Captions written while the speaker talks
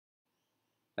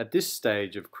At this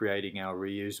stage of creating our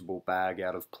reusable bag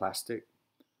out of plastic,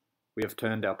 we have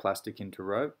turned our plastic into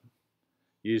rope,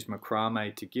 used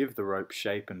macrame to give the rope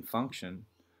shape and function,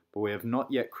 but we have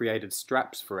not yet created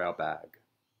straps for our bag.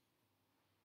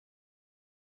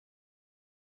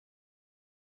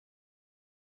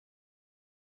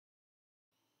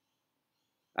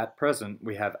 At present,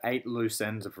 we have 8 loose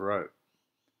ends of rope.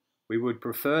 We would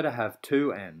prefer to have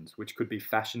 2 ends, which could be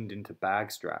fashioned into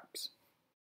bag straps.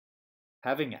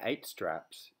 Having 8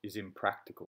 straps is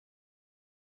impractical.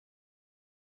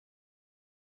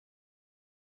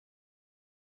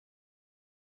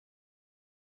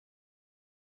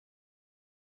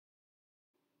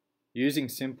 Using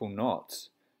simple knots,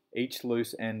 each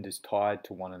loose end is tied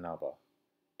to one another,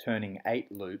 turning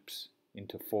 8 loops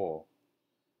into 4.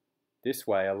 This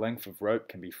way, a length of rope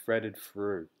can be threaded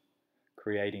through,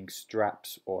 creating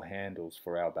straps or handles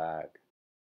for our bag.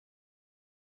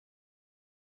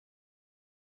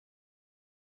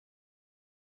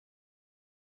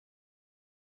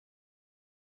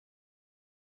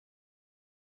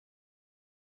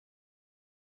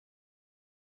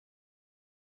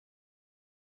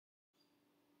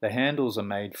 The handles are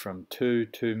made from 2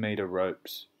 2-meter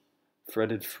ropes,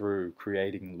 threaded through,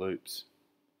 creating loops.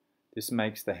 This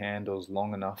makes the handles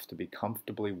long enough to be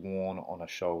comfortably worn on a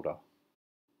shoulder.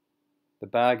 The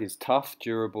bag is tough,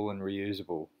 durable and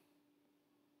reusable,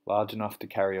 large enough to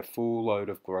carry a full load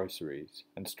of groceries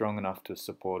and strong enough to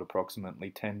support approximately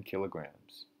 10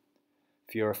 kilograms.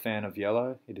 If you're a fan of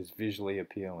yellow, it is visually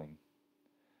appealing.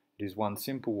 It is one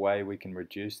simple way we can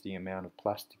reduce the amount of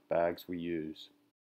plastic bags we use.